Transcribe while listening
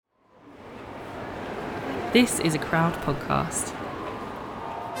This is a Crowd podcast.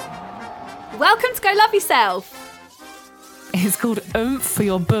 Welcome to Go Love Yourself. It's called Oomph for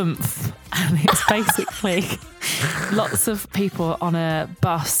Your Boomph. And it's basically lots of people on a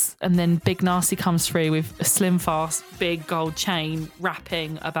bus, and then Big Nasty comes through with a Slim Fast big gold chain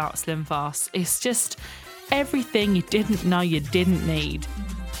rapping about Slim Fast. It's just everything you didn't know you didn't need.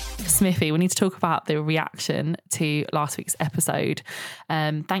 Smithy, we need to talk about the reaction to last week's episode.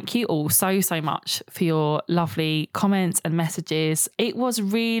 Thank you all so much for your lovely comments and messages. It was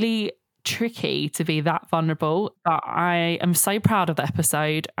really tricky to be that vulnerable, but I am so proud of the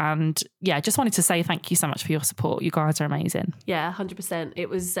episode, and just wanted to say thank you so much for your support. You guys are amazing. 100%. It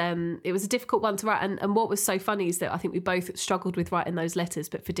was a difficult one to write, and what was so funny is that I think we both struggled with writing those letters,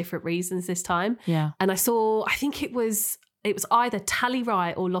 but for different reasons this time. And I think it was either Tally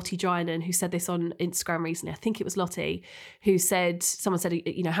Wright or Lottie Drynan who said this on Instagram recently. I think it was Lottie who said, someone said,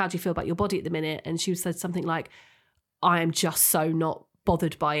 how do you feel about your body at the minute? And she said something like, I am just so not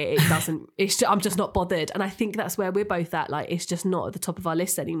bothered by it. I'm just not bothered. And I think that's where we're both at. Like, it's just not at the top of our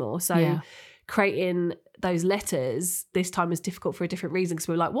list anymore. So creating those letters this time was difficult for a different reason, because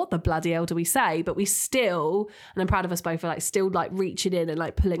we were like, what the bloody hell do we say? But we still, and I'm proud of us both, for still reaching in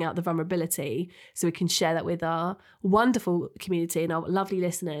and pulling out the vulnerability so we can share that with our wonderful community and our lovely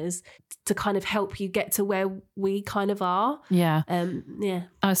listeners to kind of help you get to where we kind of are. I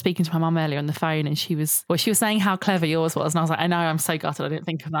was speaking to my mum earlier on the phone, and she was saying how clever yours was, and I was like, I know, I'm so gutted I didn't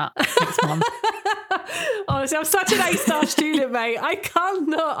think of that. Thanks, Mum. Honestly, I'm such an A-star student, mate. I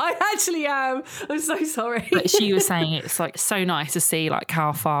cannot. I actually am. I'm so sorry. But she was saying it's so nice to see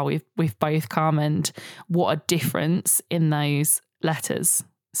how far we've both come and what a difference in those letters.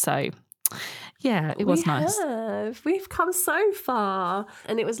 So it was nice. We've come so far,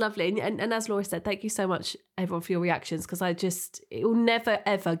 and it was lovely. And as Laura said, thank you so much, everyone, for your reactions, because it will never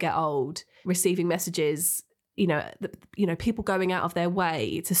ever get old receiving messages. People going out of their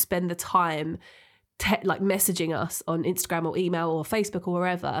way to spend the time messaging us on Instagram or email or Facebook or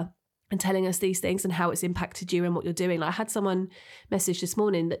wherever, and telling us these things and how it's impacted you and what you're doing. I had someone message this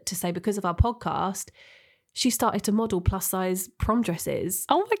morning to say, because of our podcast, she started to model plus size prom dresses.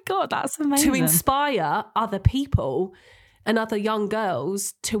 Oh my God, that's amazing. To inspire other people and other young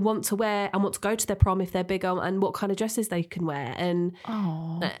girls to want to wear and want to go to their prom if they're bigger, and what kind of dresses they can wear. And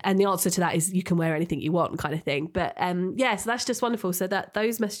the answer to that is you can wear anything you want, kind of thing. But so that's just wonderful. So that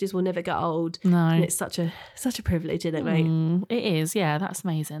those messages will never get old. No. And it's such a privilege, isn't it, mate? It is. Yeah, that's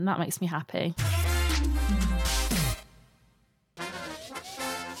amazing. That makes me happy.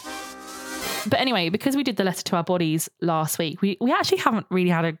 But anyway, because we did the letter to our bodies last week, we actually haven't really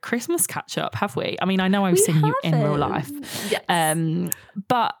had a Christmas catch up, have we? I mean, I know I've seen you in real life. Yes.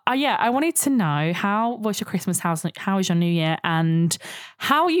 But I wanted to know, how was your Christmas? How was your New Year? And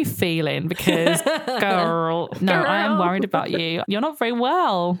how are you feeling? Because girl, I am worried about you. You're not very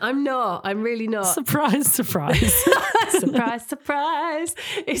well. I'm not. I'm really not. Surprise. Surprise.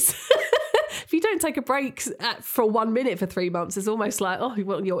 It's if you don't take a break for 1 minute for 3 months, it's almost like,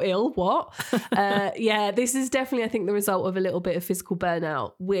 you're ill. What? This is definitely, I think, the result of a little bit of physical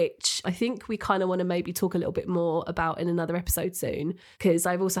burnout, which I think we kind of want to maybe talk a little bit more about in another episode soon, because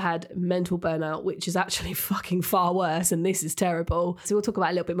I've also had mental burnout, which is actually fucking far worse, and this is terrible. So we'll talk about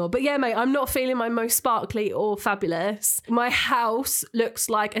it a little bit more. But mate, I'm not feeling my most sparkly or fabulous. My house looks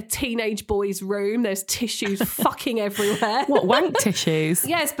like a teenage boy's room. There's tissues fucking everywhere. What, wank tissues?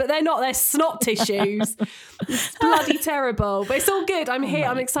 Yes, but they're not. They're snot tissues. It's bloody terrible. But it's all good. I'm here.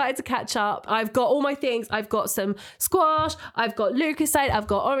 I'm excited to catch up. I've got all my things. I've got some squash. I've got Lucozade. I've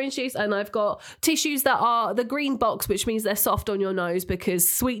got orange juice. And I've got tissues that are the green box, which means they're soft on your nose,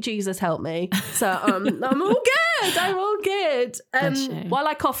 because sweet Jesus help me. So I'm all good. I'm all good. While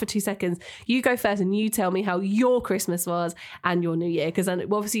I cough for 2 seconds, you go first and you tell me how your Christmas was and your New Year. Because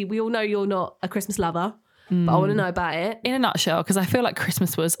obviously we all know you're not a Christmas lover. But I want to know about it. In a nutshell, because I feel like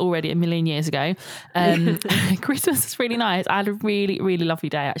Christmas was already a million years ago. Christmas was really nice. I had a really, really lovely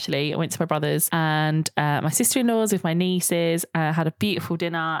day, actually. I went to my brother's and my sister-in-law's with my nieces, had a beautiful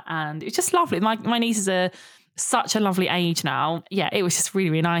dinner, and it was just lovely. My nieces are such a lovely age now. Yeah, it was just really,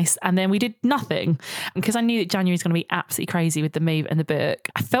 really nice. And then we did nothing, because I knew that January was going to be absolutely crazy with the move and the book.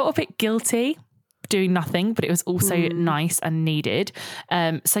 I felt a bit guilty doing nothing, but it was also nice and needed.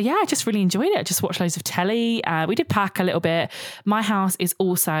 I just really enjoyed it. I just watched loads of telly. We did pack a little bit. My house is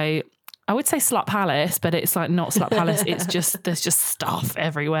also, I would say Slut Palace, but it's not Slut Palace. It's just, there's just stuff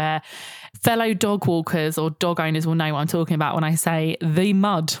everywhere. Fellow dog walkers or dog owners will know what I'm talking about when I say the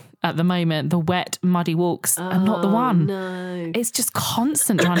mud at the moment. The wet, muddy walks are not the one. No. It's just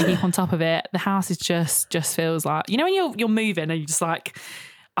constant trying to keep on top of it. The house is just feels like, when you're moving and you're just like,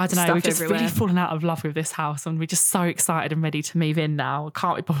 I don't know, Stuff we've just everywhere. really fallen out of love with this house and we're just so excited and ready to move in now. I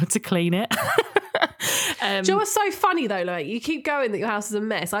can't be bothered to clean it. Do you know what's so funny though? Like, you keep going that your house is a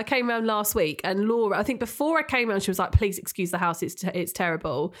mess. I came round last week and Laura, I think before I came round, she was like, please excuse the house. It's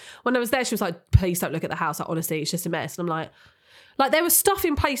terrible. When I was there, she was like, please don't look at the house. Like, honestly, it's just a mess. And I'm like there was stuff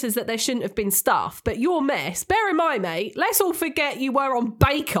in places that there shouldn't have been stuff, but your mess, bear in mind, mate, let's all forget you were on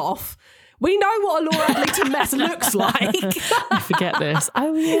Bake Off. We know what a Laura Adlington mess looks like. I forget this.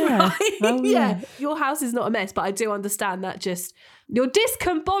 Oh, yeah. Right? Oh, Yeah. Your house is not a mess, but I do understand that just you're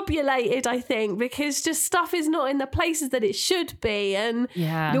discombobulated, I think, because just stuff is not in the places that it should be. And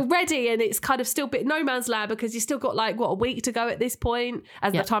you're ready and it's kind of still a bit no man's land because you still got like, a week to go at this point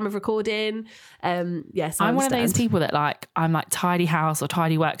as the time of recording. Yes, I'm one of those people that I'm like tidy house or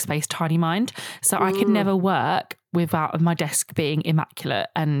tidy workspace, tidy mind. So I could never work without my desk being immaculate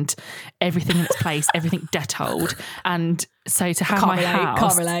and everything in its place, everything Dettoled. And so to have my house...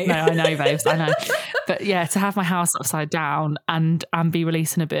 Can't relate. No, I know, babes, I know. But yeah, to have my house upside down and be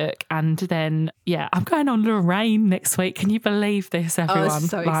releasing a book and then, I'm going on Lorraine next week. Can you believe this, everyone? Oh,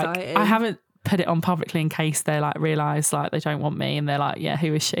 so exciting. I haven't put it on publicly in case they realise they don't want me and they're like, yeah,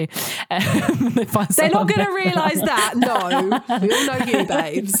 who is she? They're not going to realise that. No, we all know you,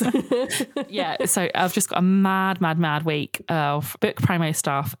 babes. So I've just got a mad week of book promo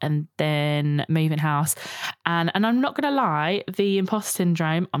stuff and then moving house. And I'm not going to lie, the imposter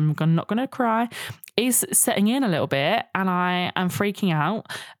syndrome, I'm not going to cry, is setting in a little bit and I am freaking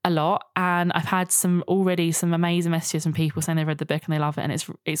out a lot. And I've had some amazing messages from people saying they've read the book and they love it and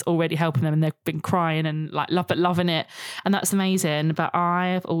it's already helping them and they've been crying and loving it. And that's amazing. But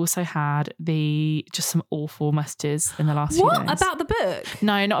I've also had just some awful messages in the last few days. What? About the book?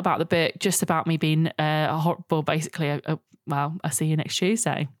 No, not about the book, just about me being horrible, basically. I'll see you next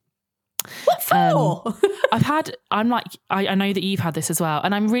Tuesday. What for? I know that you've had this as well.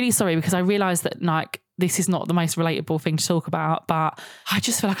 And I'm really sorry because I realise that this is not the most relatable thing to talk about, but I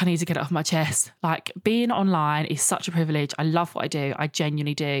just feel like I need to get it off my chest. Being online is such a privilege. I love what I do. I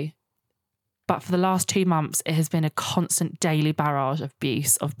genuinely do. But for the last 2 months, it has been a constant daily barrage of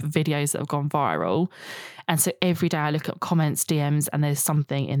abuse of videos that have gone viral. And so every day I look at comments, DMs, and there's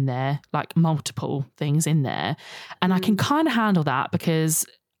something in there, multiple things in there. And I can kind of handle that because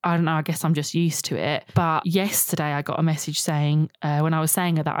I don't know, I guess I'm just used to it. But yesterday I got a message saying, when I was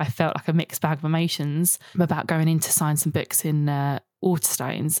saying that I felt like a mixed bag of emotions about going in to sign some books in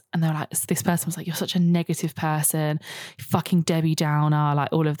Waterstones. And they were like, this person was like, you're such a negative person, fucking Debbie Downer,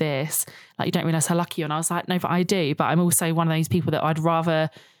 all of this. You don't realise how lucky you are. And I was like, no, but I do. But I'm also one of those people that I'd rather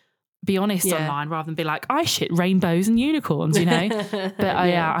be honest online rather than be like, I shit rainbows and unicorns, you know? But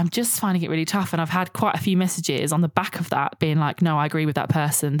I'm just finding it really tough. And I've had quite a few messages on the back of that being like, no, I agree with that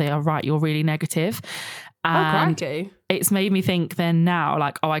person. They are right. You're really negative. And it's made me think then now,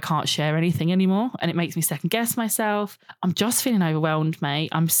 I can't share anything anymore. And it makes me second guess myself. I'm just feeling overwhelmed, mate.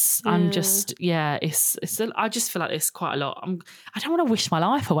 I just feel like it's quite a lot. I don't want to wish my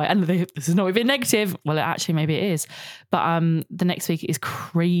life away. And this is not even negative. Well, actually, maybe it is. But the next week is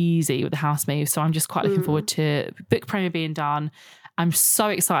crazy with the house move. So I'm just quite looking forward to book promo being done. I'm so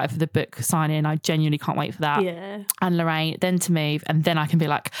excited for the book signing. I genuinely can't wait for that. Yeah. And Lorraine, then to move. And then I can be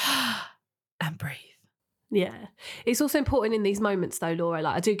like, and breathe. Yeah. It's also important in these moments though, Laura,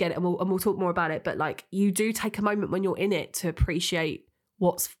 I do get it and we'll talk more about it, but you do take a moment when you're in it to appreciate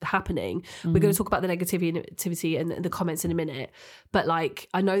what's happening. We're going to talk about the negativity and the comments in a minute, but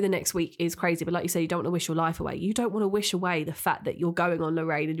I know the next week is crazy, but like you say, you don't want to wish your life away. You don't want to wish away the fact that you're going on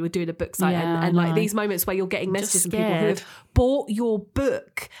Lorraine and you're doing a book site and these moments where you're getting messages from people who have bought your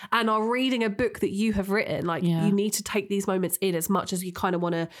book and are reading a book that you have written. You need to take these moments in as much as you kind of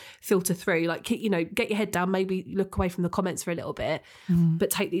want to filter through, get your head down, maybe look away from the comments for a little bit,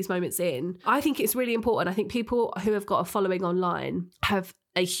 but take these moments in. I think it's really important. I think people who have got a following online have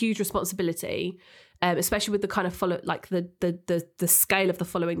a huge responsibility, especially with the kind of the scale of the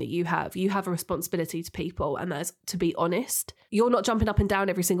following that you have a responsibility to people, and that's to be honest. You're not jumping up and down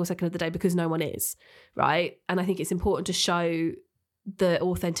every single second of the day because no one is, right? And I think it's important to show the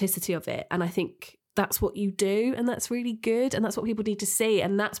authenticity of it, and I think that's what you do, and that's really good, and that's what people need to see,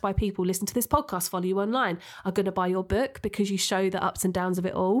 and that's why people listen to this podcast, follow you online, are going to buy your book because you show the ups and downs of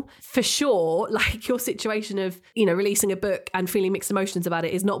it all. For sure, your situation of releasing a book and feeling mixed emotions about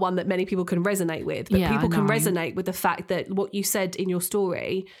it is not one that many people can resonate with, but people can resonate with the fact that what you said in your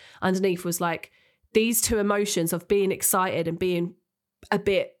story underneath was these two emotions of being excited and being a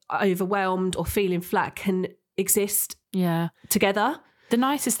bit overwhelmed or feeling flat can exist together. The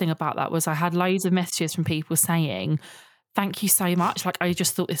nicest thing about that was I had loads of messages from people saying thank you so much. Like, I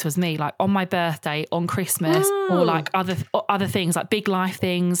just thought this was me, like on my birthday, on Christmas, or like other things, like big life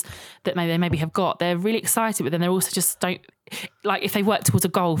things that they maybe have got. They're really excited, but then they're also just don't, like if they work towards a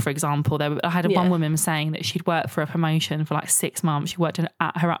goal, for example. I had one woman saying that she'd worked for a promotion for like 6 months. She worked at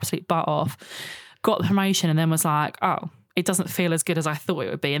her absolute butt off, got the promotion, and then was like, oh, it doesn't feel as good as I thought it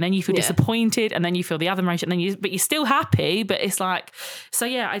would be. And then you feel disappointed, and then you feel the other emotion, and then but you're still happy. But it's like, so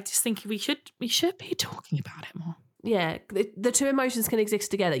yeah, I just think we should be talking about it more. Yeah, the two emotions can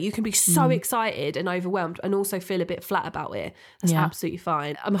exist together. You can be so excited and overwhelmed and also feel a bit flat about it. That's absolutely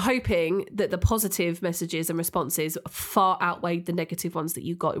fine. I'm hoping that the positive messages and responses far outweighed the negative ones that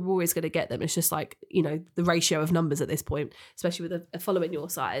you got. We're always going to get them. It's just like, you know, the ratio of numbers at this point, especially with a following your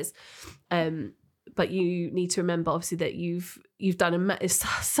size. But you need to remember, obviously, that you've done it's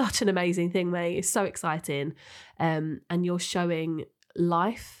such an amazing thing, mate. It's so exciting. And you're showing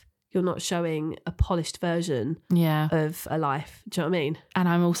life. You're not showing a polished version of a life. Do you know what I mean? And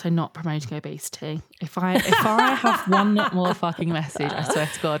I'm also not promoting obesity. If I have one more fucking message, I swear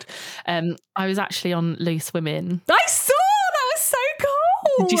to God. I was actually on Loose Women. I saw that was so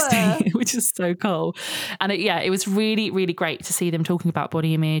cool. Did you see? Which is so cool. And it was really, really great to see them talking about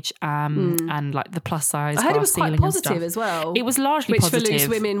body image and like the plus size. I heard it was quite positive as well. It was largely positive. Which for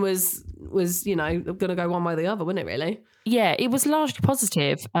Loose Women was, you know, going to go one way or the other, wasn't it really? Yeah, it was largely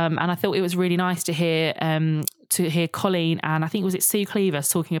positive. And I thought it was really nice to hear Colleen and I think was it Sue Cleaver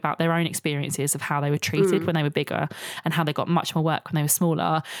talking about their own experiences of how they were treated when they were bigger and how they got much more work when they were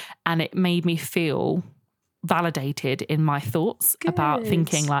smaller. And it made me feel validated in my thoughts about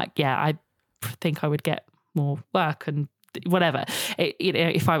thinking like, yeah, I think I would get more work and whatever,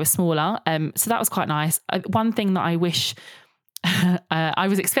 if I was smaller. So that was quite nice. One thing that I wish... I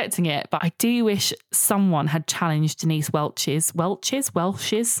was expecting it, but I do wish someone had challenged Denise Welch's.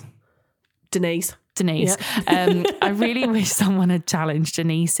 Denise. Yeah. I really wish someone had challenged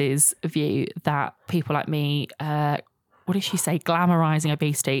Denise's view that people like me, what did she say? Glamorizing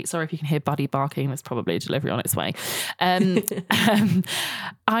obesity. Sorry if you can hear Buddy barking. That's probably a delivery on its way. It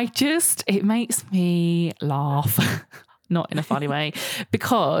makes me laugh. Not in a funny way,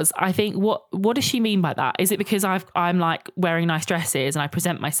 because I think what does she mean by that? Is it because I'm like wearing nice dresses and I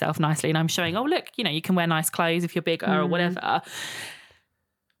present myself nicely and I'm showing, oh look, you know, you can wear nice clothes if you're bigger or whatever.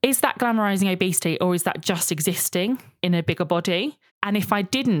 Is that glamorizing obesity, or is that just existing in a bigger body? And if I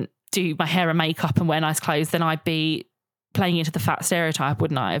didn't do my hair and makeup and wear nice clothes, then I'd be playing into the fat stereotype,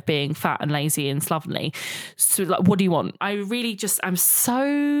 wouldn't I, of being fat and lazy and slovenly. So like, what do you want? I really I'm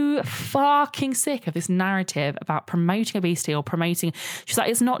so fucking sick of this narrative about promoting obesity or promoting, she's like,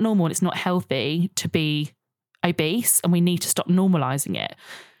 it's not normal and it's not healthy to be obese and we need to stop normalizing it.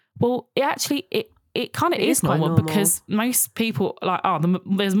 Well, it kind of is normal because most people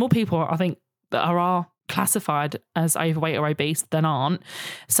there's more people I think that are classified as overweight or obese than aren't.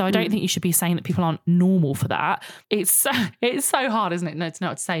 So I don't think you should be saying that people aren't normal for that. It's so hard, isn't it? No, to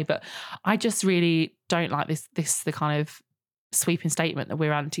know what to say. But I just really don't like the kind of sweeping statement that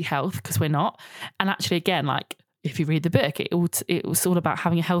we're anti-health, because we're not. And actually, again, like if you read the book, it was all about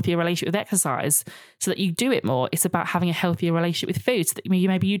having a healthier relationship with exercise so that you do it more. It's about having a healthier relationship with food so that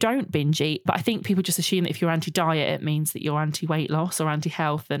maybe you don't binge eat. But I think people just assume that if you're anti-diet, it means that you're anti-weight loss or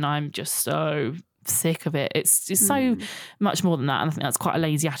anti-health. And I'm just so sick of it. It's just so much more than that. And I think that's quite a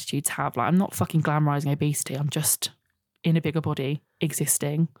lazy attitude to have. Like, I'm not fucking glamorizing obesity. I'm just in a bigger body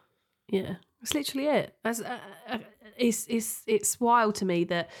existing. Yeah, that's literally it. It's wild to me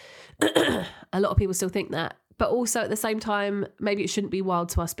that a lot of people still think that. But also at the same time, maybe it shouldn't be wild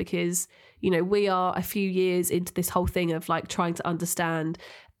to us because, you know, we are a few years into this whole thing of like trying to understand,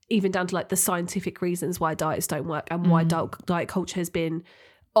 even down to like the scientific reasons why diets don't work and why diet culture has been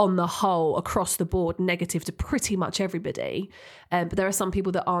on the whole, across the board, negative to pretty much everybody. But there are some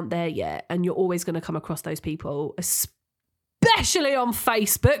people that aren't there yet, and you're always going to come across those people, especially on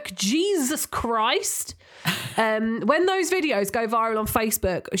Facebook. Jesus Christ. When those videos go viral on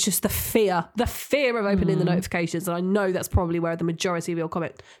Facebook, it's just the fear of opening the notifications. And I know that's probably where the majority of your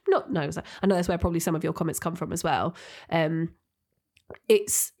I know that's where probably some of your comments come from as well.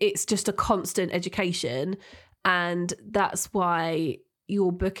 It's just a constant education. And that's why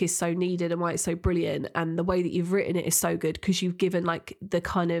your book is so needed and why it's so brilliant, and the way that you've written it is so good because you've given like the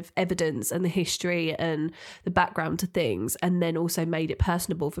kind of evidence and the history and the background to things, and then also made it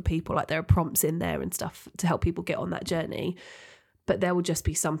personable for people. Like there are prompts in there and stuff to help people get on that journey. But there will just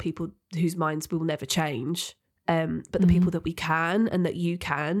be some people whose minds will never change. But the people that we can and that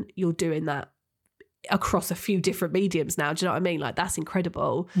you're doing that across a few different mediums now. Do you know what I mean? Like, that's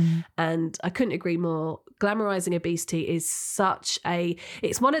incredible. And I couldn't agree more. Glamorizing obesity is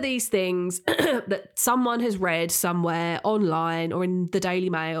it's one of these things that someone has read somewhere online or in the Daily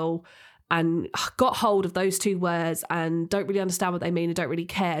Mail and got hold of those two words and don't really understand what they mean and don't really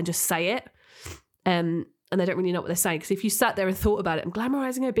care and just say it. And they don't really know what they're saying. Because if you sat there and thought about it, I'm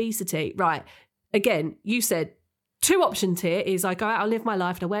glamorizing obesity. Right. Again, you said, 2 options here is I go out, I live my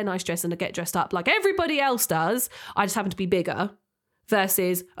life and I wear nice dress and I get dressed up like everybody else does. I just happen to be bigger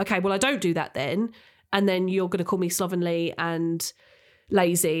versus, okay, well, I don't do that then. And then you're going to call me slovenly and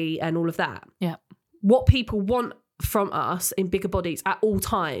lazy and all of that. Yeah. What people want from us in bigger bodies at all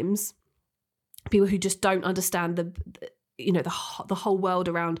times, people who just don't understand the whole world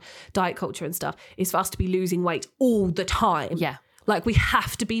around diet culture and stuff, is for us to be losing weight all the time. Yeah. Like, we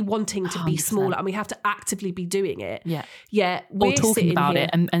have to be wanting to be 100%. smaller and we have to actively be doing it. Yeah. Yeah. Or talking about it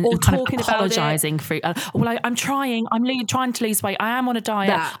and or kind of talking apologising for I'm trying to lose weight. I am on a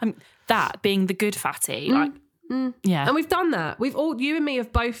diet. That being the good fatty. Yeah. And we've done that. You and me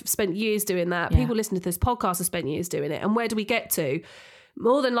have both spent years doing that. Yeah. People listening to this podcast have spent years doing it. And where do we get to?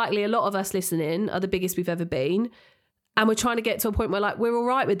 More than likely, a lot of us listening are the biggest we've ever been. And we're trying to get to a point where, like, we're all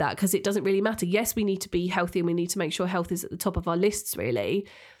right with that because it doesn't really matter. Yes, we need to be healthy and we need to make sure health is at the top of our lists, really.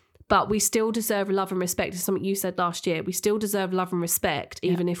 But we still deserve love and respect. It's something you said last year. We still deserve love and respect,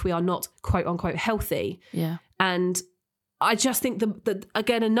 even if we are not, quote unquote, healthy. Yeah. And I just think that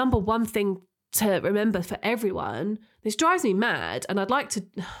again, a number one thing to remember for everyone, this drives me mad. And I'd like to,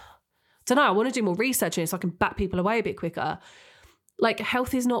 I don't know, I want to do more research on it so I can back people away a bit quicker. Like,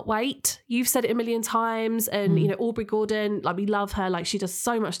 health is not weight. You've said it a million times. And, Aubrey Gordon, like, we love her. Like, she does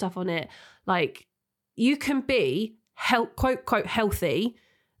so much stuff on it. Like, you can be, quote, quote, healthy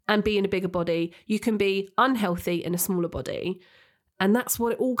and be in a bigger body. You can be unhealthy in a smaller body. And that's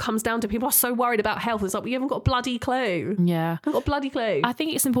what it all comes down to. People are so worried about health. It's like, well, you haven't got a bloody clue. Yeah. You haven't got a bloody clue. I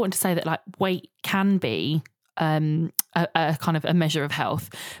think it's important to say that, like, weight can be a kind of a measure of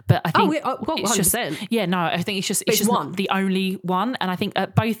health, but I think it's 100%. I think it's just one. The only one. And I think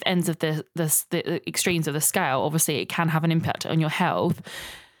at both ends of the extremes of the scale, obviously it can have an impact on your health,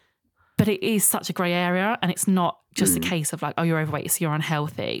 but it is such a grey area, and it's not just a case of like, oh, you're overweight, so you're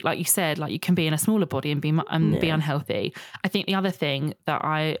unhealthy. Like you said, like, you can be in a smaller body and be unhealthy. I think the other thing that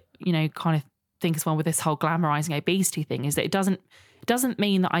I kind of think as well with this whole glamorizing obesity thing is that it doesn't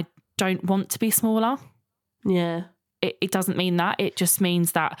mean that I don't want to be smaller. Yeah. It doesn't mean that. It just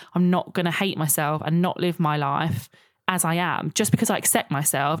means that I'm not going to hate myself and not live my life as I am. Just because I accept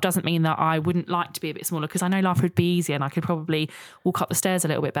myself doesn't mean that I wouldn't like to be a bit smaller, because I know life would be easier and I could probably walk up the stairs a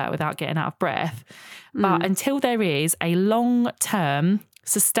little bit better without getting out of breath. But until there is a long-term,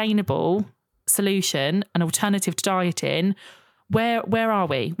 sustainable solution, an alternative to dieting, where are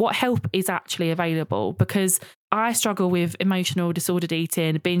we? What help is actually available? Because I struggle with emotional disordered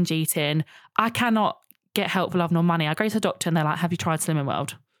eating, binge eating. I cannot get help for love nor money. I go to the doctor and they're like, have you tried Slimming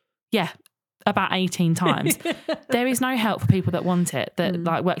World? Yeah, about 18 times. There is no help for people that want it, that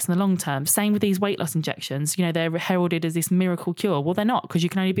like works in the long term. Same with these weight loss injections. They're heralded as this miracle cure. Well, they're not, because you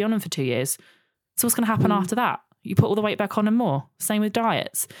can only be on them for 2 years. So what's going to happen after that? You put all the weight back on and more. Same with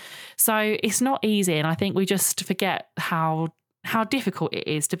diets. So it's not easy. And I think we just forget how difficult it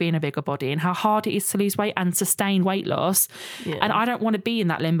is to be in a bigger body and how hard it is to lose weight and sustain weight loss. Yeah. And I don't want to be in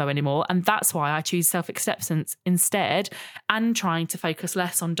that limbo anymore. And that's why I choose self-acceptance instead, and trying to focus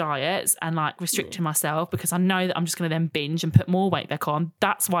less on diets and like restricting myself, because I know that I'm just going to then binge and put more weight back on.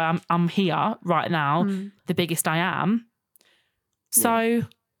 That's why I'm here right now, the biggest I am. So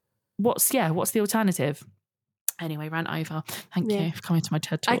what's the alternative? Anyway, rant over. Thank you for coming to my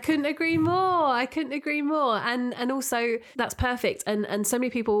TED Talk. I couldn't agree more. And also, that's perfect. And so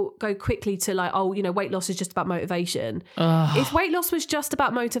many people go quickly to like, oh, weight loss is just about motivation. If weight loss was just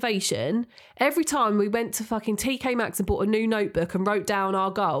about motivation, every time we went to fucking TK Maxx and bought a new notebook and wrote down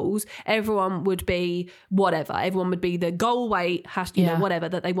our goals, everyone would be whatever. Everyone would be the goal weight, whatever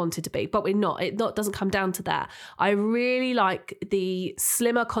that they wanted to be. But we're not. It doesn't come down to that. I really like the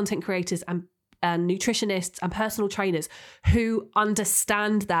slimmer content creators and nutritionists and personal trainers who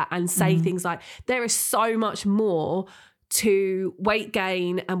understand that and say things like, there is so much more to weight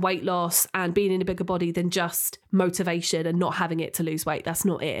gain and weight loss and being in a bigger body than just motivation and not having it to lose weight. That's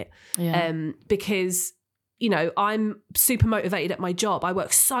not it. Because I'm super motivated at my job. I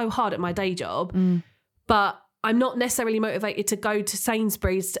work so hard at my day job, but I'm not necessarily motivated to go to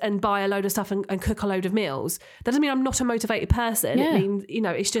Sainsbury's and buy a load of stuff and cook a load of meals. That doesn't mean I'm not a motivated person. It means,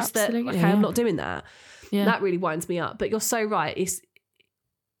 it's just Absolutely, that, I'm not doing that. Yeah. That really winds me up. But you're so right.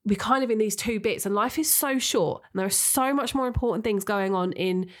 We're kind of in these two bits, and life is so short, and there are so much more important things going on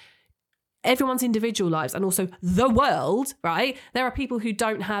in everyone's individual lives and also the world, right? There are people who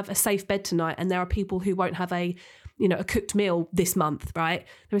don't have a safe bed tonight, and there are people who won't have a cooked meal this month, right?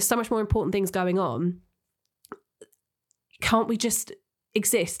 There are so much more important things going on. Can't we just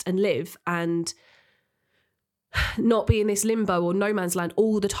exist and live and not be in this limbo or no man's land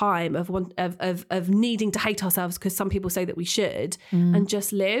all the time of needing to hate ourselves because some people say that we should, and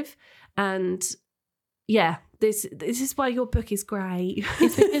just live? And yeah, this is why your book is great.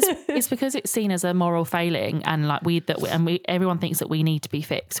 It's because it's seen as a moral failing, and like everyone thinks that we need to be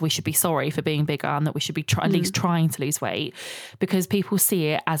fixed. We should be sorry for being bigger, and that we should be at least trying to lose weight, because people see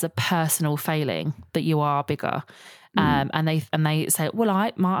it as a personal failing that you are bigger. And they say,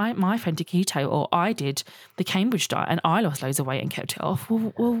 well, my friend did keto, or I did the Cambridge diet and I lost loads of weight and kept it off.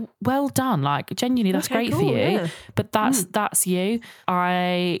 Well done. Like, genuinely, that's great for you. Yeah. But that's you.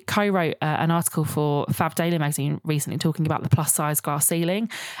 I co-wrote an article for Fab Daily magazine recently talking about the plus size glass ceiling,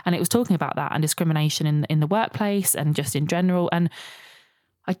 and it was talking about that and discrimination in the workplace and just in general. And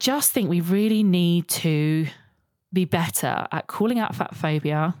I just think we really need to be better at calling out fat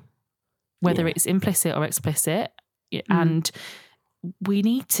phobia, whether it's implicit or explicit. And we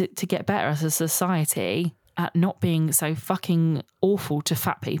need to get better as a society at not being so fucking awful to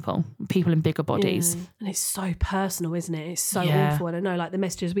fat people in bigger bodies. Yeah. And it's so personal, isn't it? It's so awful. And I know, like, the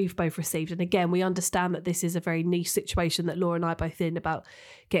messages we've both received, and again, we understand that this is a very niche situation that Laura and I are both in about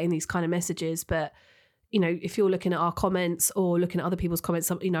getting these kind of messages, but if you're looking at our comments or looking at other people's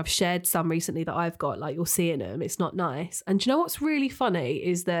comments, I've shared some recently that I've got, like, you're seeing them. It's not nice. And do you know what's really funny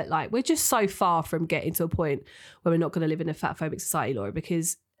is that, like, we're just so far from getting to a point where we're not going to live in a fat phobic society, Laura,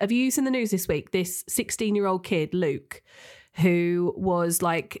 because have you seen the news this week? This 16-year-old kid, Luke, who was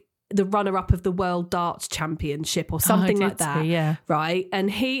like the runner-up of the World Darts Championship or something like that, right?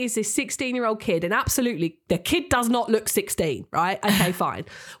 And he is this 16-year-old kid, and absolutely, the kid does not look 16, right? Okay, fine.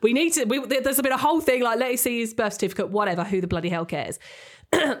 There's been a whole thing like, let us see his birth certificate, whatever, who the bloody hell cares?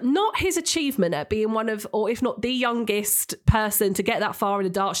 Not his achievement at being one of, or if not the youngest person to get that far in a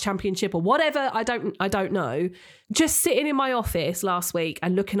darts championship or whatever, I don't know. Just sitting in my office last week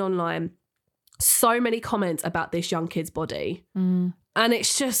and looking online, so many comments about this young kid's body. And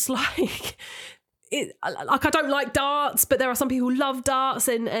it's just like, I don't like darts, but there are some people who love darts,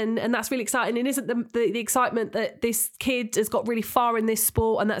 and that's really exciting. And isn't the excitement that this kid has got really far in this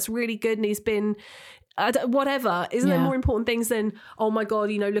sport, and that's really good, and he's been whatever, isn't there more important things than, oh my god,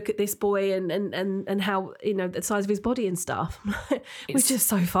 look at this boy and how, the size of his body and stuff. We're just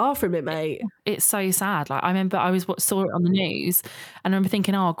so far from it, mate. It's so sad. Like, I remember I saw it on the news, and I remember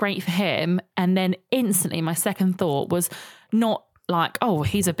thinking, oh, great for him, and then instantly my second thought was not like, oh,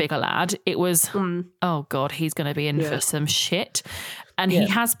 he's a bigger lad. It was, oh God, he's going to be in for some shit. And he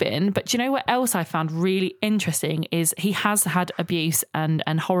has been. But do you know what else I found really interesting is he has had abuse and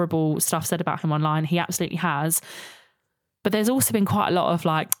horrible stuff said about him online. He absolutely has. But there's also been quite a lot of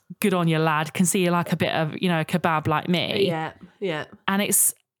like, good on your lad, can see you like a bit of, a kebab like me. Yeah. And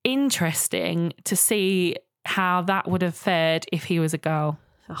it's interesting to see how that would have fared if he was a girl.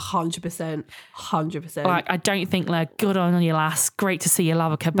 100%. Like, I don't think like, good on your lass, great to see you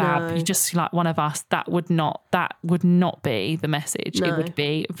love a kebab. No. You're just like one of us. That would not be the message. No. It would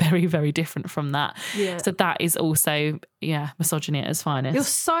be very, very different from that. Yeah. So that is also, misogyny at its finest. You're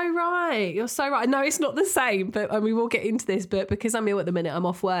so right. No, it's not the same, but we will get into this. But because I'm ill at the minute, I'm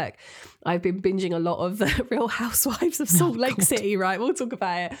off work. I've been binging a lot of Real Housewives of Salt Lake City. Right, we'll talk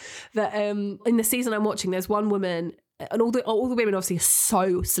about it. That in the season I'm watching, there's one woman. And all the women obviously are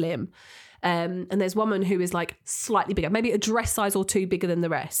so slim. And there's one woman who is like slightly bigger, maybe a dress size or two bigger than the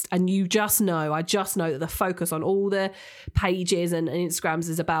rest. And I just know that the focus on all the pages and Instagrams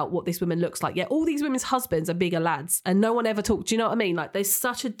is about what this woman looks like. Yeah, all these women's husbands are bigger lads, and no one ever talks. Do you know what I mean? Like, there's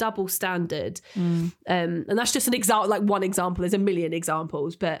such a double standard. And that's just an example, like one example. There's a million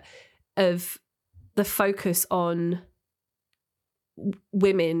examples, but of the focus on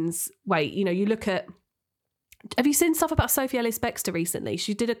women's weight. You look at, have you seen stuff about Sophie Ellis-Bextor recently?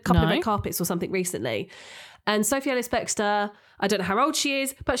 She did a couple of red carpets or something recently. And Sophie Ellis-Bextor, I don't know how old she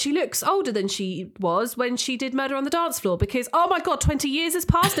is, but she looks older than she was when she did Murder on the Dance Floor, because, oh my God, 20 years has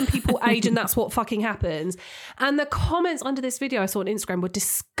passed and people age, and that's what fucking happens. And the comments under this video I saw on Instagram were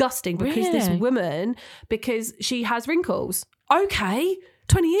disgusting because this woman, because she has wrinkles. Okay,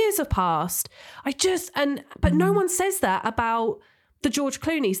 20 years have passed. But no one says that about the George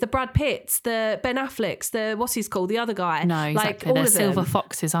Clooney's, the Brad Pitts, the Ben Affleck's, the what's he's called, the other guy. No, exactly. They're silver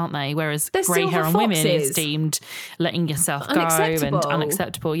foxes, aren't they? Whereas grey hair on women is deemed letting yourself go and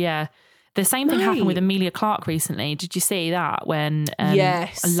unacceptable. Yeah. The same thing happened with Emilia Clarke recently. Did you see that? When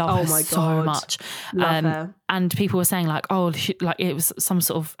yes, I love her so much. Love her. And people were saying like, oh, like it was some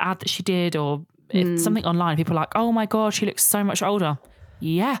sort of ad that she did, or something online. People were like, oh my God, she looks so much older.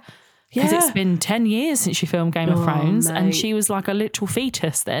 Yeah. Because it's been 10 years since she filmed Game of Thrones, and she was like a literal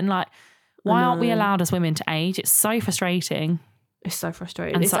fetus then. Like, why aren't we allowed as women to age? It's so frustrating. It's so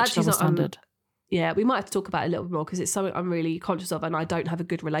frustrating. And it's such a double standard. Yeah, we might have to talk about it a little bit more, because it's something I'm really conscious of, and I don't have a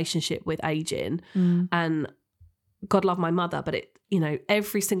good relationship with aging. And God love my mother, but it, you know,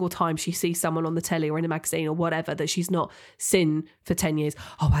 every single time she sees someone on the telly or in a magazine or whatever that she's not seen for 10 years,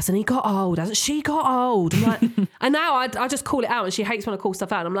 oh, hasn't he got old? Hasn't she got old? I'm like, and now I just call it out, and she hates when I call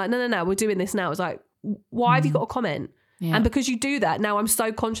stuff out. And I'm like, no, we're doing this now. It's like, why have you got a comment? Yeah. And because you do that, now I'm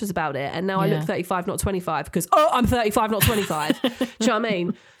so conscious about it. And now I look 35, not 25, because, I'm 35, not 25. Do you know what I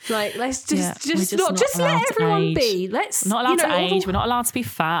mean? Like, let's just let everyone be. Let's not allowed to age. We're not allowed to be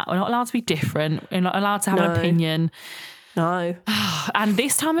fat. We're not allowed to be different. We're not allowed to have an opinion. No. And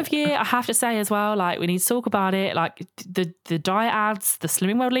this time of year, I have to say as well, like, we need to talk about it. Like the diet ads, the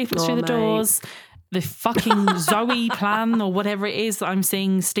Slimming World leaflets through the doors, the fucking Zoe plan or whatever it is that I'm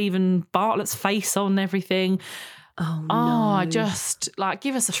seeing Stephen Bartlett's face on everything. Oh, no. I just like,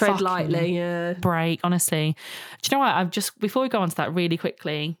 give us a tread lightly, break, honestly. Do you know what? Before we go on to that really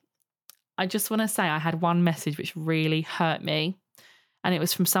quickly, I just want to say I had one message which really hurt me. And it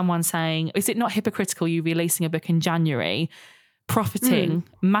was from someone saying, is it not hypocritical you releasing a book in January,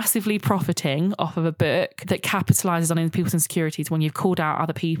 massively profiting off of a book that capitalizes on people's insecurities, when you've called out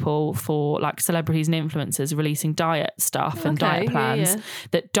other people for, like, celebrities and influencers releasing diet stuff and diet plans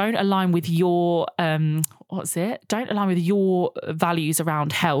that don't align with your, don't align with your values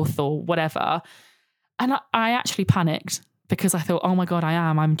around health or whatever. And I actually panicked, because I thought, oh my God,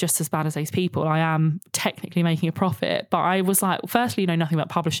 I'm just as bad as these people. I am technically making a profit. But I was like, firstly, you know nothing about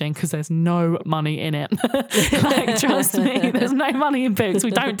publishing, because there's no money in it. Like, trust me, there's no money in books.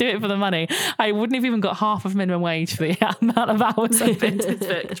 We don't do it for the money. I wouldn't have even got half of minimum wage for the amount of hours I've been to this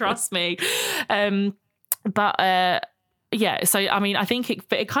book, trust me. Yeah, so I mean, I think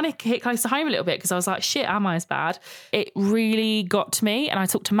it kind of hit close to home a little bit, because I was like, shit, am I as bad? It really got to me, and I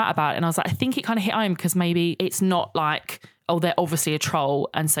talked to Matt about it, and I was like, I think it kind of hit home, because maybe it's not like, oh, they're obviously a troll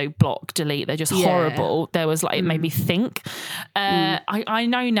and so block, delete, they're just horrible. There was like, it made me think. I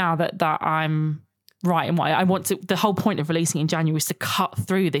know now that I'm right in what I want to. The whole point of releasing in January is to cut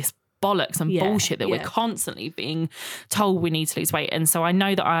through this bollocks and bullshit that we're constantly being told we need to lose weight. And so I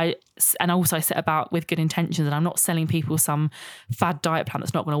know that I set about with good intentions, and I'm not selling people some fad diet plan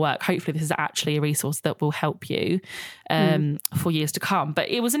that's not going to work. Hopefully this is actually a resource that will help you for years to come. But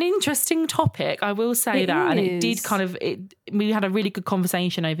it was an interesting topic, I will say that. And it did we had a really good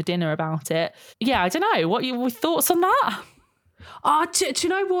conversation over dinner about it. Yeah, I don't know. What your thoughts on that? Oh, do you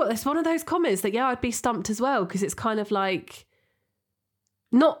know what? It's one of those comments that, I'd be stumped as well, because it's kind of like,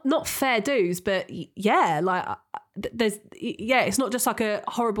 not fair dues, but it's not just like a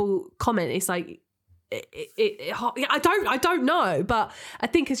horrible comment. It's like, I don't know, but I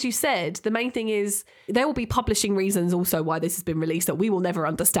think, as you said, the main thing is there will be publishing reasons also why this has been released that we will never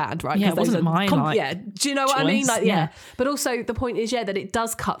understand, right? Yeah, it wasn't mine. Do you know what I mean? Like, yeah. But also the point is, that it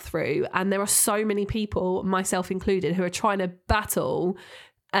does cut through, and there are so many people, myself included, who are trying to battle,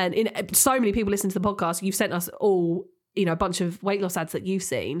 and so many people listen to the podcast. You've sent us all, a bunch of weight loss ads that you've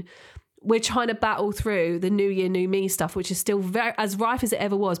seen. We're trying to battle through the new year, new me stuff, which is still very as rife as it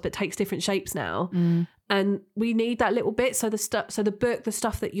ever was, but takes different shapes now. And we need that little bit. So the book, the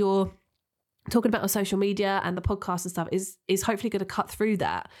stuff that you're talking about on social media and the podcast and stuff is hopefully going to cut through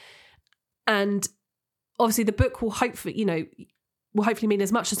that. And obviously the book will hopefully mean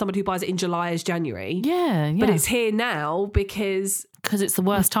as much to somebody who buys it in July as January. Yeah. But it's here now because it's the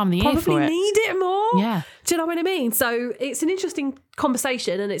worst time of the year probably for it. Need it more. Yeah. Do you know what I mean? So it's an interesting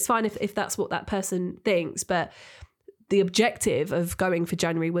conversation, and it's fine if that's what that person thinks. But the objective of going for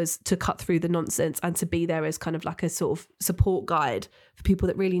January was to cut through the nonsense and to be there as kind of like a sort of support guide for people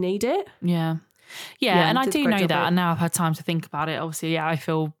that really need it. Yeah. Yeah. And I do know that. And now I've had time to think about it. Obviously, I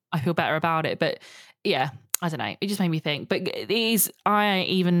feel better about it. But yeah, I don't know. It just made me think. But I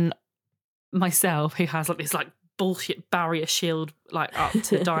even myself, who has like this like bullshit barrier shield like up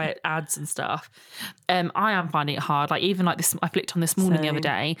to diet ads and stuff, I am finding it hard. Like even like this, I flicked on this morning the other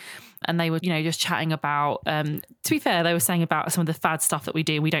day, and they were just chatting about. To be fair, they were saying about some of the fad stuff that we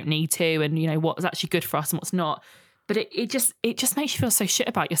do. We don't need to, and what's actually good for us and what's not. but it just makes you feel so shit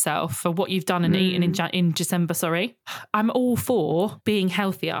about yourself for what you've done and eaten in December. I'm all for being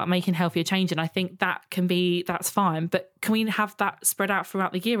healthier, making healthier change, and I think that's fine. But can we have that spread out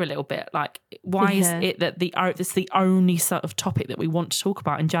throughout the year a little bit? Like, why is it that it's the only sort of topic that we want to talk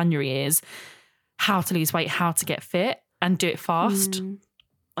about in January is how to lose weight, how to get fit, and do it fast?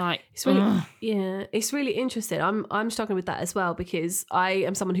 Like, it's really, it's really interesting. I'm struggling with that as well, because I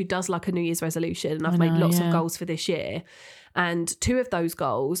am someone who does like a New Year's resolution, and I've made lots of goals for this year. And 2 of those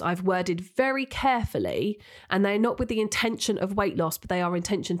goals I've worded very carefully, and they're not with the intention of weight loss, but they are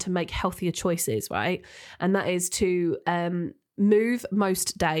intention to make healthier choices, right? And that is to move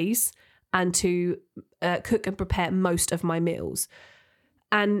most days and to cook and prepare most of my meals.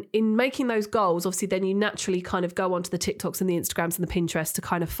 And in making those goals, obviously, then you naturally kind of go onto the TikToks and the Instagrams and the Pinterest to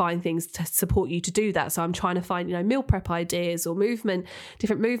kind of find things to support you to do that. So I'm trying to find, meal prep ideas or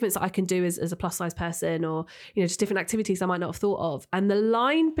different movements that I can do as a plus size person, or, just different activities I might not have thought of. And the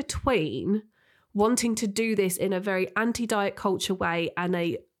line between wanting to do this in a very anti-diet culture way and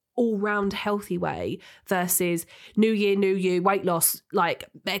a all-round healthy way versus new year, new you, weight loss, like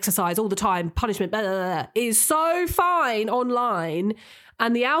exercise all the time, punishment, blah, blah, blah, is so fine online.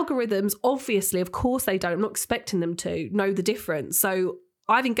 And the algorithms, obviously, of course they don't, I'm not expecting them to know the difference. So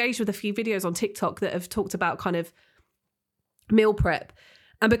I've engaged with a few videos on TikTok that have talked about kind of meal prep.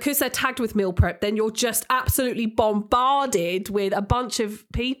 And because they're tagged with meal prep, then you're just absolutely bombarded with a bunch of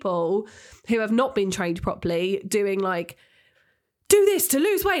people who have not been trained properly doing like, do this to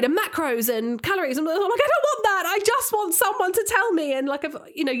lose weight and macros and calories. And I'm like, I don't want that. I just want someone to tell me. And like,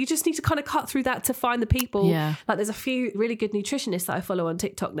 you just need to kind of cut through that to find the people. Yeah. Like, there's a few really good nutritionists that I follow on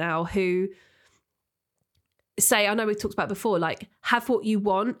TikTok now who say, I know we've talked about before, like, have what you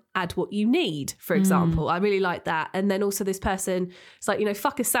want, add what you need, for example. I really like that. And then also this person, it's like,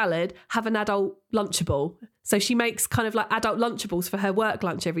 fuck a salad, have an adult Lunchable. So she makes kind of like adult Lunchables for her work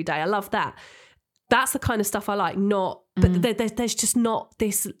lunch every day. I love that. That's the kind of stuff I like, but there's just not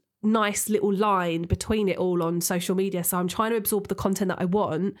this nice little line between it all on social media. So I'm trying to absorb the content that I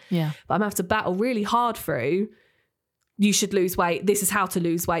want, but I'm going to have to battle really hard through, you should lose weight, this is how to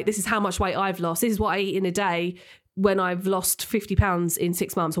lose weight, this is how much weight I've lost, this is what I eat in a day when I've lost 50 pounds in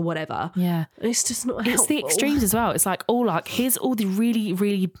 6 months or whatever. Yeah. And it's just not helpful. It's the extremes as well. It's like, here's all the really,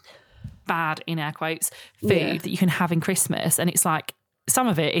 really bad, in air quotes, food that you can have in Christmas. And it's like, some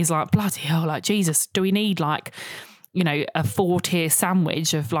of it is like, bloody hell, like, Jesus, do we need like, a 4-tier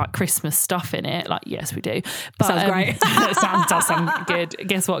sandwich of like Christmas stuff in it? Like, yes, we do. But, sounds great. does sound good.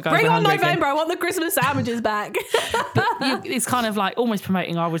 Guess what, guys? Bring on November. I want the Christmas sandwiches back. But it's kind of like almost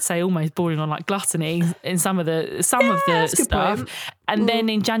promoting, I would say, almost bordering on like gluttony in some of the stuff. And then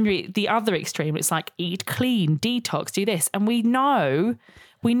in January, the other extreme, it's like eat clean, detox, do this. And we know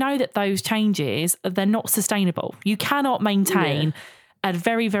that those changes, they're not sustainable. You cannot maintain a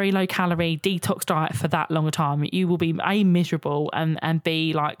very, very low calorie detox diet for that long a time. You will be miserable and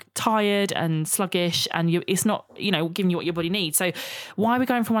be like tired and sluggish, and it's not, giving you what your body needs. So why are we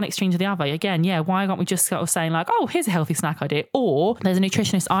going from one extreme to the other? Again, why aren't we just sort of saying like, oh, here's a healthy snack idea? Or there's a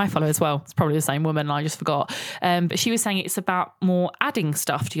nutritionist I follow as well. It's probably the same woman, I just forgot. But she was saying it's about more adding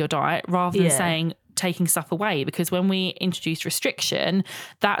stuff to your diet rather than saying taking stuff away, because when we introduce restriction,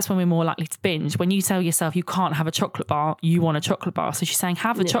 that's when we're more likely to binge. When you tell yourself you can't have a chocolate bar, you want a chocolate bar. So she's saying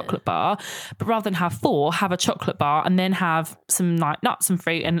have a chocolate bar, but rather than have 4, have a chocolate bar and then have some like nuts and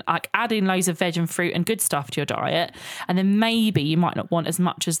fruit, and like add in loads of veg and fruit and good stuff to your diet. And then maybe you might not want as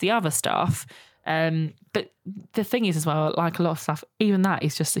much as the other stuff. But the thing is as well, like a lot of stuff, even that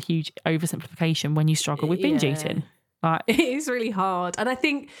is just a huge oversimplification when you struggle with binge eating. Like, it is really hard. And I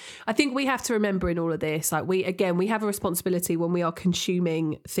think we have to remember in all of this, like we have a responsibility when we are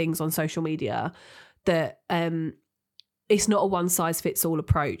consuming things on social media that it's not a one size fits all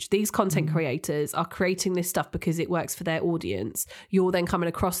approach. These content creators are creating this stuff because it works for their audience. You're then coming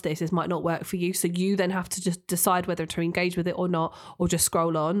across this might not work for you. So you then have to just decide whether to engage with it or not, or just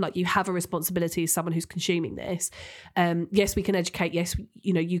scroll on. Like, you have a responsibility as someone who's consuming this. Yes, we can educate. Yes,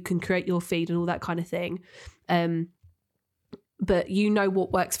 you can create your feed and all that kind of thing. But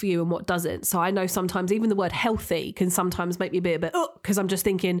what works for you and what doesn't. So I know sometimes even the word healthy can sometimes make me a bit because I'm just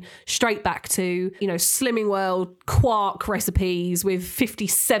thinking straight back to, Slimming World quark recipes with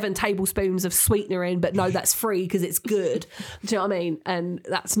 57 tablespoons of sweetener in, but no, that's free because it's good. Do you know what I mean? And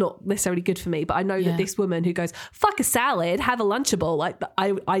that's not necessarily good for me. But I know that this woman who goes, fuck a salad, have a Lunchable. Like,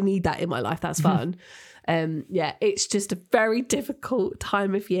 I need that in my life. That's fun. It's just a very difficult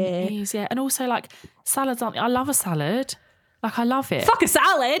time of year. It is, and also like salads I love a salad. Like, I love it. Fuck a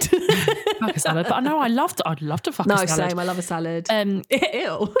salad. Fuck a salad. But I know I'd love to fuck a salad. No, same. I love a salad.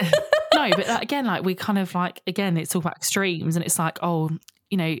 Ew. No, No, but again, like we kind of like, again, it's all about extremes, and it's like, oh,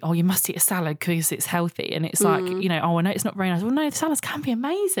 you know, oh, you must eat a salad because it's healthy. And it's like, you know, oh, I know it's not very nice. Well, no, the salads can be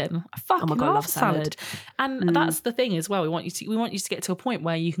amazing. I fucking love salad. And that's the thing as well. We want you to get to a point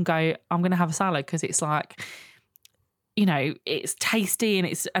where you can go, I'm going to have a salad because it's like, you know, it's tasty and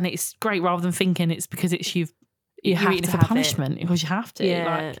it's great, rather than thinking it's because it's you're eating it for punishment because you have to.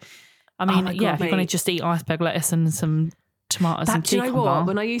 Yeah. Like, I mean, if you're going to just eat iceberg lettuce and some tomatoes and cucumber. Do you know what?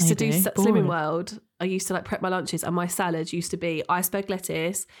 When I used to do Slimming World, I used to like prep my lunches, and my salads used to be iceberg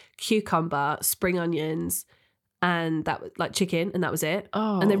lettuce, cucumber, spring onions, and that was like chicken, and that was it.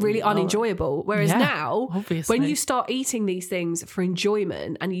 And they're really unenjoyable. Whereas now, obviously, when you start eating these things for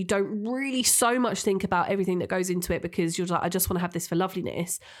enjoyment and you don't really so much think about everything that goes into it, because you're like, I just want to have this for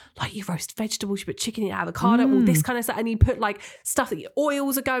loveliness. Like you roast vegetables, you put chicken in, avocado, all this kind of stuff, and you put like stuff that your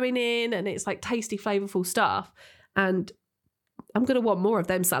oils are going in, and it's like tasty, flavorful stuff. And I'm going to want more of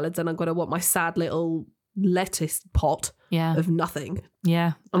them salads, and I'm going to want my sad little lettuce pot of nothing.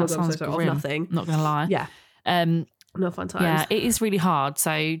 Yeah. Oh my God, I'm so sorry, of nothing. Not going to lie. Yeah. No fun times. Yeah, it is really hard.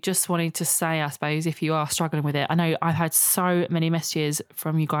 So just wanting to say, I suppose, if you are struggling with it, I know I've had so many messages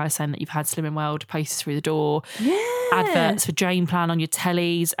from you guys saying that you've had Slimming World posters through the door, adverts for Jane Plan on your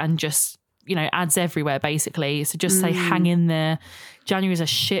tellies, and just, you know, ads everywhere basically. So just say hang in there. January is a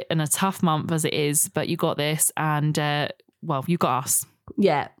shit and a tough month as it is, but you got this, and well, you got us.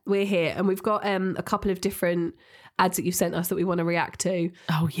 Yeah, we're here, and we've got a couple of different ads that you've sent us that we want to react to.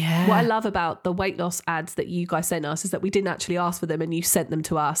 Oh yeah. What I love about the weight loss ads that you guys sent us is that we didn't actually ask for them, and you sent them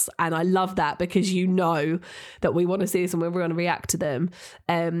to us, and I love that because you know that we want to see this and we're going to react to them.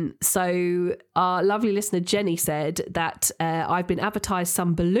 So our lovely listener Jenny said that I've been advertised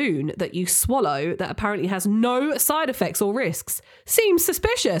some balloon that you swallow that apparently has no side effects or risks. Seems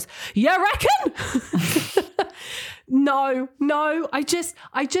suspicious. You reckon? No, I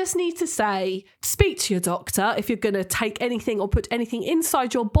just need to say, speak to your doctor if you're going to take anything or put anything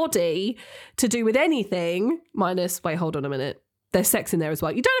inside your body to do with anything, minus, wait, hold on a minute. There's sex in there as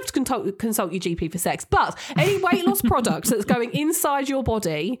well. You don't have to consult your GP for sex, but any weight loss product that's going inside your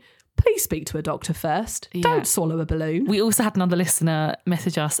body, please speak to a doctor first. Yeah. Don't swallow a balloon. We also had another listener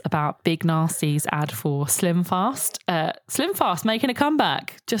message us about Big Nasty's ad for Slim Fast. Slim Fast making a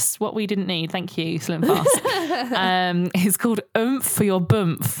comeback. Just what we didn't need. Thank you, Slim Fast. It's called Oomph for your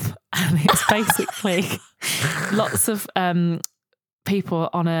Boomph. And it's basically lots of people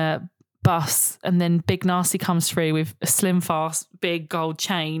on a bus, and then Big Nasty comes through with a Slim Fast big gold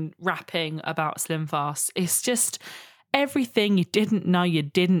chain rapping about Slim Fast. It's just everything you didn't know you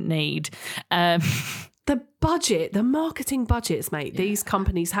didn't need. The budget, the marketing budgets, mate, these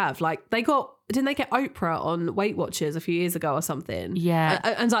companies have. Like, didn't they get Oprah on Weight Watchers a few years ago or something? Yeah.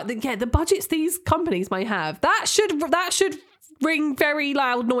 And like, the budgets these companies may have, that should ring very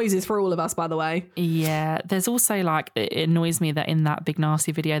loud noises for all of us, by the way. Yeah. There's also, like, it annoys me that in that Big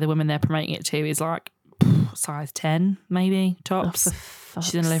Nasty video, the woman they're promoting it to is like size 10, maybe, tops.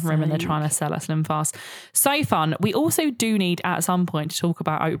 She's in the living room and they're trying to sell us Slim Fast. So fun. We also do need at some point to talk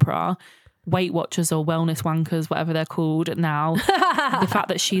about Oprah, Weight Watchers or Wellness Wankers, whatever they're called now. The fact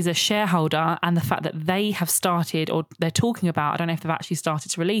that she's a shareholder, and the fact that they have started, or they're talking about, I don't know if they've actually started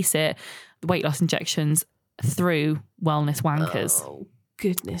to release it, the weight loss injections through Wellness Wankers. Oh,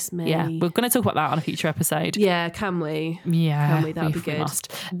 goodness me. Yeah, we're going to talk about that on a future episode. Yeah, can we? Yeah. Can we? That would be good.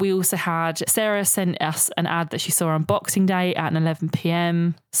 We also had Sarah sent us an ad that she saw on Boxing Day at 11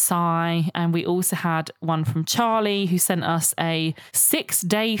 p.m. Sigh. And we also had one from Charlie, who sent us a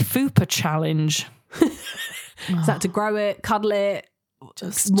 6-day FUPA challenge. Is that to grow it, cuddle it,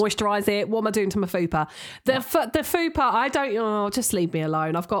 just moisturize it? What am I doing to my FUPA? The FUPA, just leave me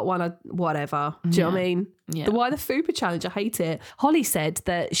alone. I've got one, whatever. Do you know what I mean? Yeah. Why the FUPA challenge? I hate it. Holly said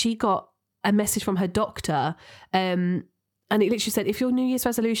that she got a message from her doctor, and it literally said, if your New Year's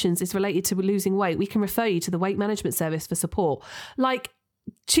resolutions is related to losing weight, we can refer you to the weight management service for support. Like,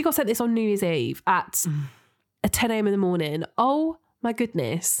 she got sent this on New Year's Eve at 10 a.m. in the morning. Oh my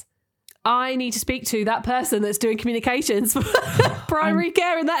goodness. I need to speak to that person that's doing communications for primary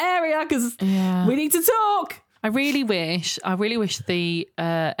care in that area, because we need to talk. I really wish the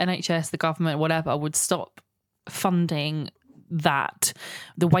NHS, the government, whatever, would stop funding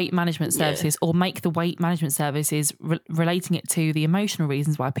the weight management services, or make the weight management services relating it to the emotional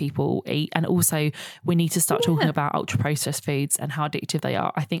reasons why people eat. And also we need to start talking about ultra processed foods and how addictive they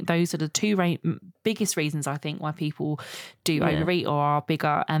are. I think those are the two biggest reasons, I think, why people do overeat or are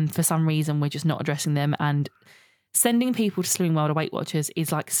bigger, and for some reason we're just not addressing them. And sending people to Slimming World or Weight Watchers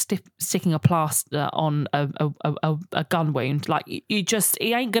is like sticking a plaster on a gun wound. Like, it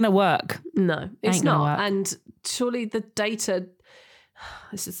ain't gonna work. No, it's not. And surely the data,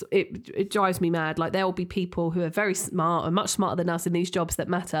 it drives me mad. Like, there will be people who are very smart and much smarter than us in these jobs that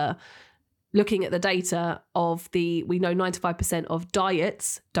matter, looking at the data of we know 95% of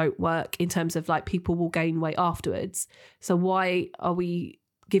diets don't work in terms of like people will gain weight afterwards. So why are we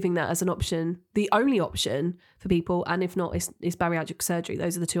giving that as an option, the only option for people? And if not, it's bariatric surgery.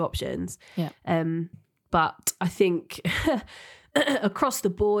 Those are the two options. Yeah. But I think across the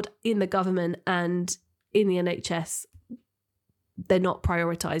board in the government and in the NHS, they're not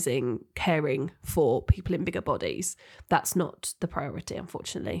prioritising caring for people in bigger bodies. That's not the priority,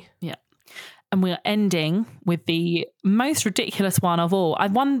 unfortunately. Yeah. And we're ending with the most ridiculous one of all.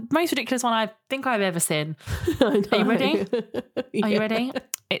 Most ridiculous one I think I've ever seen. Are you ready? Yeah. Are you ready?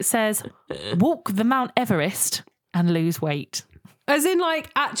 It says, walk the Mount Everest and lose weight. As in,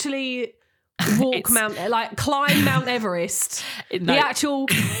 like, actually walk climb Mount Everest. No, the actual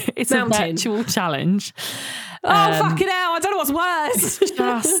it's mountain. a virtual challenge. Fucking hell, I don't know what's worse.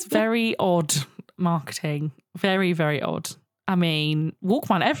 Just very odd marketing. Very, very odd. I mean, walk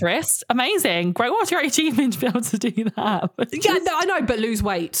Mount Everest, amazing. Great. What's your achievement to be able to do that? Yeah, no, I know, but lose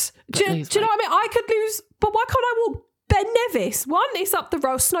weight. Do you know what I mean? I could lose, but why can't I walk Ben Nevis? One, it's up the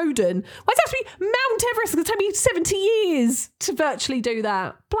road, Snowdon. Why does it have to be Mount Everest? It's going to take me 70 years to virtually do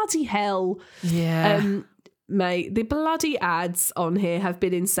that. Bloody hell. Yeah. Mate, the bloody ads on here have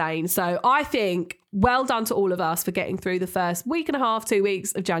been insane. So I think well done to all of us for getting through the first week and a half, 2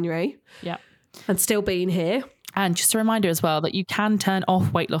 weeks of January. Yeah. And still being here. And just a reminder as well that you can turn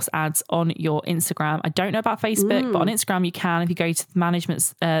off weight loss ads on your Instagram. I don't know about Facebook, but on Instagram you can if you go to the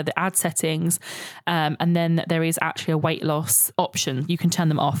management's, the ad settings, and then there is actually a weight loss option. You can turn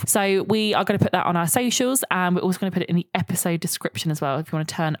them off. So we are going to put that on our socials, and we're also going to put it in the episode description as well if you want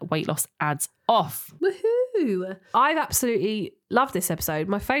to turn weight loss ads off. Woohoo! I've absolutely loved this episode.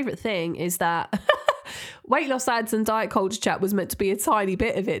 My favourite thing is that weight loss ads and diet culture chat was meant to be a tiny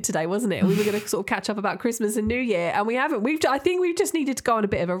bit of it today, wasn't it? We were going to sort of catch up about Christmas and New Year, and we haven't. I think we've just needed to go on a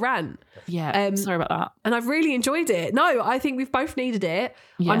bit of a rant. Yeah, sorry about that. And I've really enjoyed it. No, I think we've both needed it.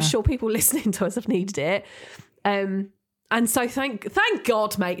 Yeah. I'm sure people listening to us have needed it. And so thank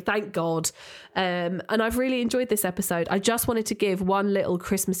God, mate. Thank God. And I've really enjoyed this episode. I just wanted to give one little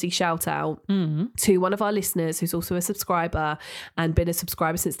Christmassy shout out to one of our listeners who's also a subscriber and been a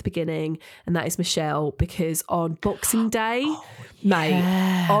subscriber since the beginning. And that is Michelle, because on Boxing Day,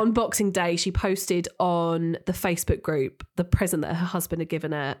 on Boxing Day, she posted on the Facebook group the present that her husband had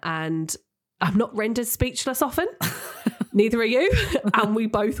given her. And I'm not rendered speechless often. Neither are you. And we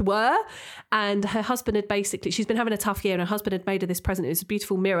both were. And her husband had she's been having a tough year, and her husband had made her this present. It was a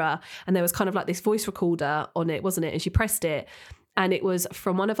beautiful mirror, and there was kind of like this voice recorder on it, wasn't it? And she pressed it, and it was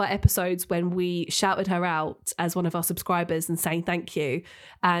from one of our episodes when we shouted her out as one of our subscribers and saying thank you.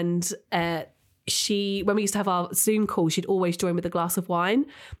 And when we used to have our Zoom call, she'd always join with a glass of wine,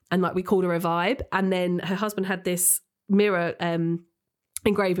 and like we called her a vibe. And then her husband had this mirror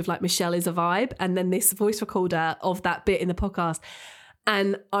engraved with like Michelle is a vibe, and then this voice recorder of that bit in the podcast.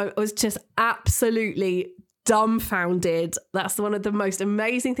 And I was just absolutely dumbfounded. That's one of the most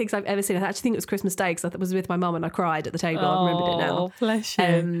amazing things I've ever seen. I actually think it was Christmas Day because I was with my mum and I cried at the table. I remembered it now. Bless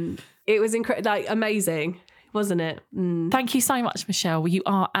you. It was like amazing, wasn't it? Thank you so much, Michelle. You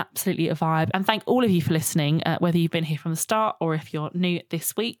are absolutely a vibe. And thank all of you for listening, whether you've been here from the start or if you're new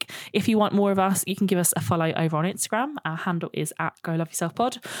this week. If you want more of us, you can give us a follow over on Instagram. Our handle is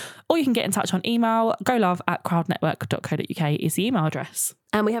 @GoLoveYourselfPod. Or you can get in touch on email. golove@crowdnetwork.co.uk is the email address.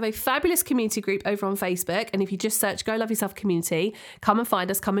 And we have a fabulous community group over on Facebook. And if you just search Go Love Yourself Community, come and find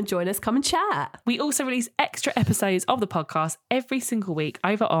us, come and join us, come and chat. We also release extra episodes of the podcast every single week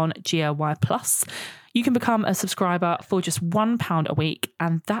over on GLY Plus. You can become a subscriber for just £1 a week,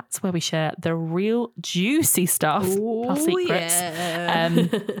 and that's where we share the real juicy stuff, plus secrets,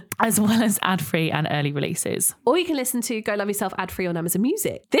 as well as ad-free and early releases. Or you can listen to Go Love Yourself ad-free on Amazon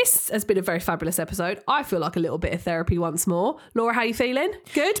Music. This has been a very fabulous episode. I feel like a little bit of therapy once more. Laura, how are you feeling?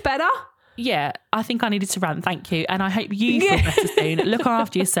 Good? Better? Yeah, I think I needed to rant, thank you. And I hope you feel better soon. Look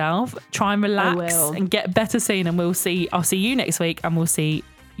after yourself, try and relax and get better soon, and I'll see you next week, and we'll see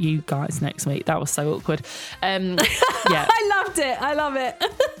you guys next week. That was so awkward. Yeah. I loved it. I love it.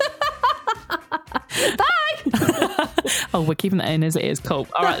 Bye. Oh, we're keeping that in as it is. Cool.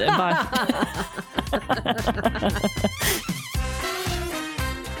 All right then, bye.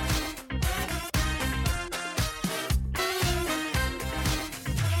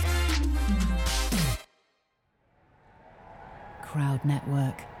 Crowd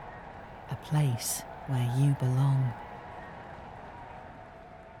Network, a place where you belong.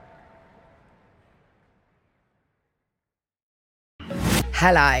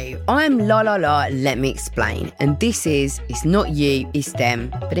 Hello, I'm La La La, let me explain. And this is It's Not You, It's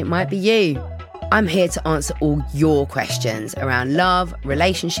Them, but it might be you. I'm here to answer all your questions around love,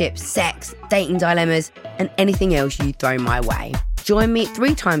 relationships, sex, dating dilemmas, and anything else you throw my way. Join me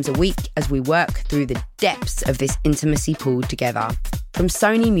 3 times a week as we work through the depths of this intimacy pool together. From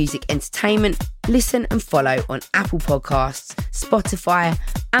Sony Music Entertainment, listen and follow on Apple Podcasts, Spotify,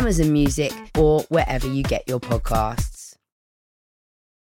 Amazon Music, or wherever you get your podcasts.